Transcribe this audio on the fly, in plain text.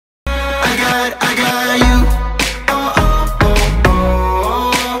got you. Oh, oh, oh,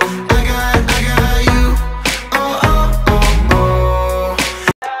 oh. I got you. Oh, oh, oh, oh.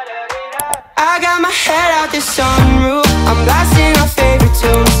 I got my head out the sunroof. I'm blasting our favorite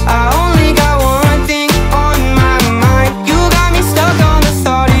tunes. I only got one thing on my mind. You got me stuck on the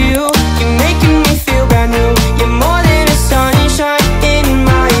thought of you. You're making me feel brand new. You're more than a sunshine in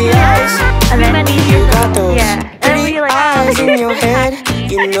my eyes. And then you got those pretty eyes in your head.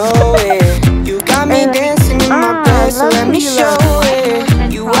 You know it. You got me dancing in my bed, so let me show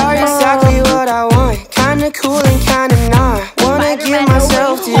it. You are exactly what I want. Kinda cool and kinda not. Wanna give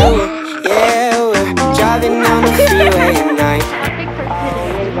myself to you. Yeah, we're driving down the freeway at night.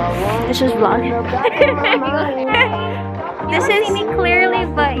 This is vlog. This is me clearly,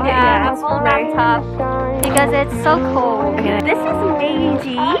 but yeah, I'm all wrapped up because it's so cold. This is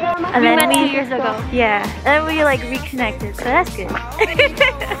Meiji. And We then met 2 years ago. Yeah, and then we like reconnected, so that's good.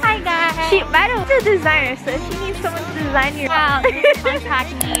 Hi guys. Madam's a designer, so if you need someone to design your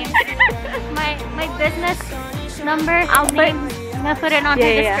Contact me. My business number. I'm gonna put it on the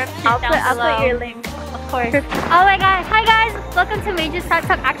description I'll down below. put your link, of course. Oh my god. Hi guys. Welcome to Meiji's TED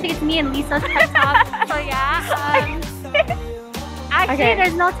Talk. Actually, it's me and Lisa's TED Talk. So yeah. Actually,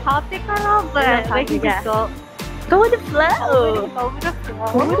 there's no topic at all, but we can just Go with the flow. go with the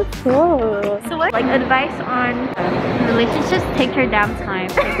flow. Go with the flow. So what? Like advice on Relationships, take your damn time.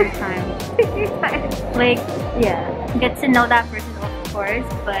 Take your time. Like, get to know that person, of course,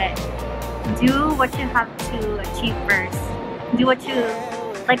 but do what you have to achieve first. Do what you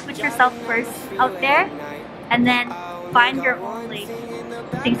like. Put yourself first out there, and then find your own like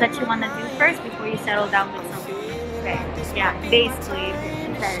things that you want to do first before you settle down with someone. Okay. Yeah, basically.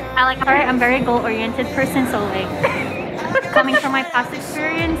 I'm very goal-oriented person, so like coming from my past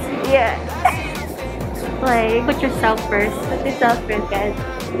experience, like put yourself first. Put yourself first, guys.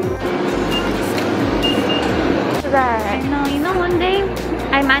 I know. You know, one day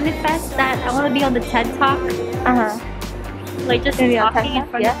I manifest that I want to be on the TED Talk. Like just talking in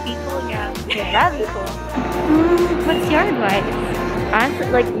front of people. Yeah, that'd be cool. What's your advice? Honestly,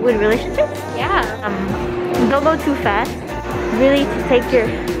 like with relationships, don't go too fast. Really, to take your.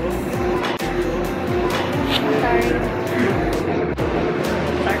 Sorry.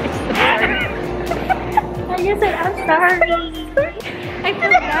 I just said I'm sorry. I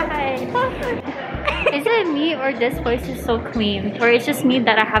feel bad. Is it me or this voice is so clean? Or it's just me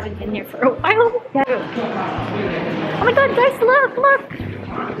that I haven't been here for a while? Oh my god, guys, look, look!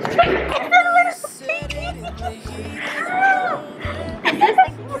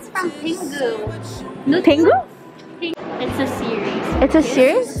 It's from Pingu. Pingu? It's a series. It's a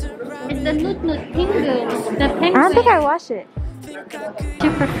series? It's the Nut Nut Pingu. The penguin. I don't think I watched it. You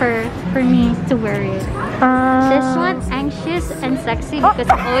prefer for me to wear it? This one's anxious and sexy because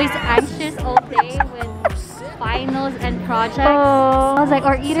I'm always anxious all day with finals and projects. I was like,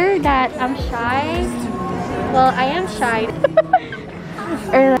 or either that I'm shy. Well, I am shy.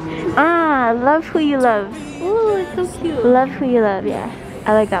 Or like, love who you love. Ooh, it's so cute. Love who you love, yeah.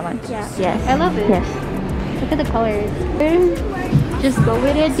 I like that one. Yeah. Yes. I love it. Yes. Look at the colors. Just go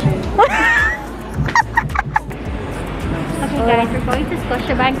with it. Okay guys, we're going to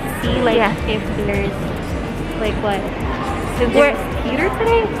Scotiabank to see like if there's like what? If there's theater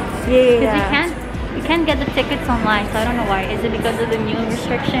today? Because you can't get the tickets online, so I don't know why. Is it because of the new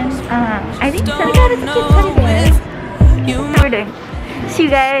restrictions? I think so. We got a ticket we're doing. See you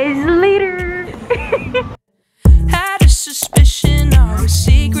guys later. Had a suspicion I was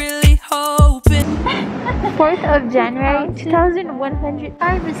secretly hoping. 4th of January 2100.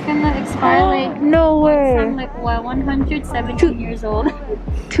 Card is gonna expire like no way. I'm like what, 117 years old.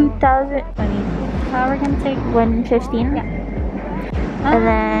 2020. We're gonna take 115. Yeah. And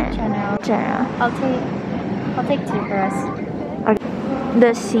then general. I'll take 2 for us. Okay.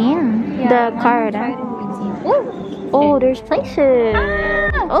 The scene, the card. Oh, there's places.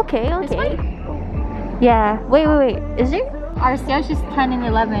 Okay. Yeah. Wait. Is there? Our sales is 10 and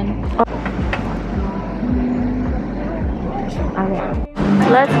 11. Okay.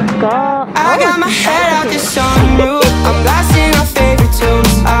 Let's go. I got my head out the sunroof. I'm blasting our favorite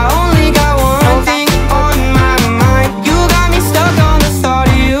tunes. I only got one thing on my mind. You got me stuck on the thought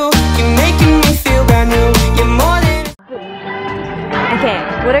of you. You're making me feel brand new. You're more than. Okay,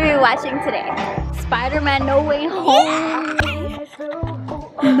 what are we watching today? Spider-Man No Way Home.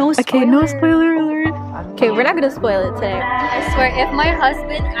 No spoiler alert. Okay, we're not gonna spoil it today. I swear, if my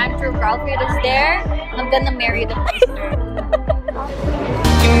husband, Andrew Garfield, is there, I'm gonna marry the poster.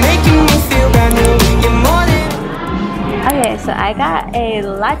 You're making me feel brand new. You're more than. Okay, so I got a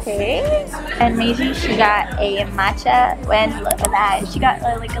latte, and Meiji, she got a matcha, and look at that, she got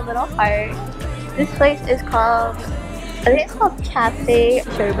like a little heart. This place is called, I think it's called Cafe,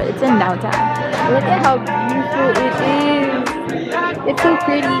 sure, but it's in downtown. Look at how beautiful it is. It's so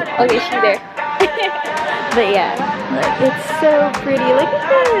pretty. Okay, she's there. But yeah, like, it's so pretty. Look at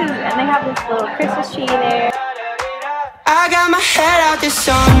this, and they have this little Christmas tree there. I got my head out the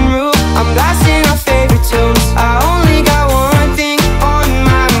sunroof. I'm blasting our favorite tunes. I only got one thing on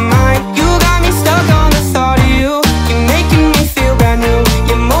my mind. You got me stuck on the thought of you. You're making me feel brand new.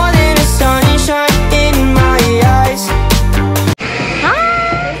 You're more than a sunshine in my eyes.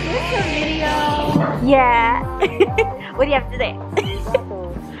 Hi! Is this a video? Yeah. What do you have to say?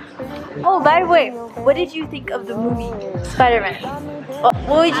 Oh, by the way, what did you think of the movie Spider-Man? What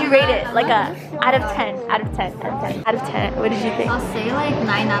would you rate it? Like a out of 10, out of 10, out of 10, out of 10. What did you think? I'll say like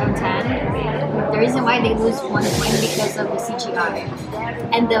 9 out of 10. The reason why they lose 1 point because of the CGI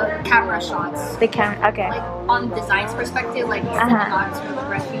and the camera shots. The camera, okay. Like on design's perspective, like the shots from the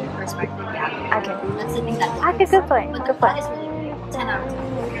breastfeeding perspective, yeah. Okay. That's the thing that. Okay, good point. But Good the plot point. is really good. 10 out of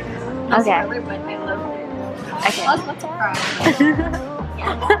 10. Okay. Spoiler, but I love it. Okay. I was about to cry.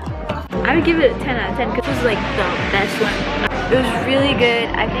 I would give it a 10 out of 10 because it was like the best one. It was really good.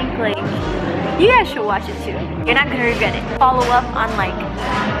 I think like you guys should watch it too. You're not gonna regret it. Follow up on like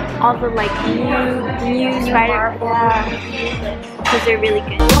all the like new Spider, because they're really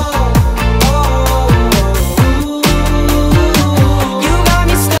good.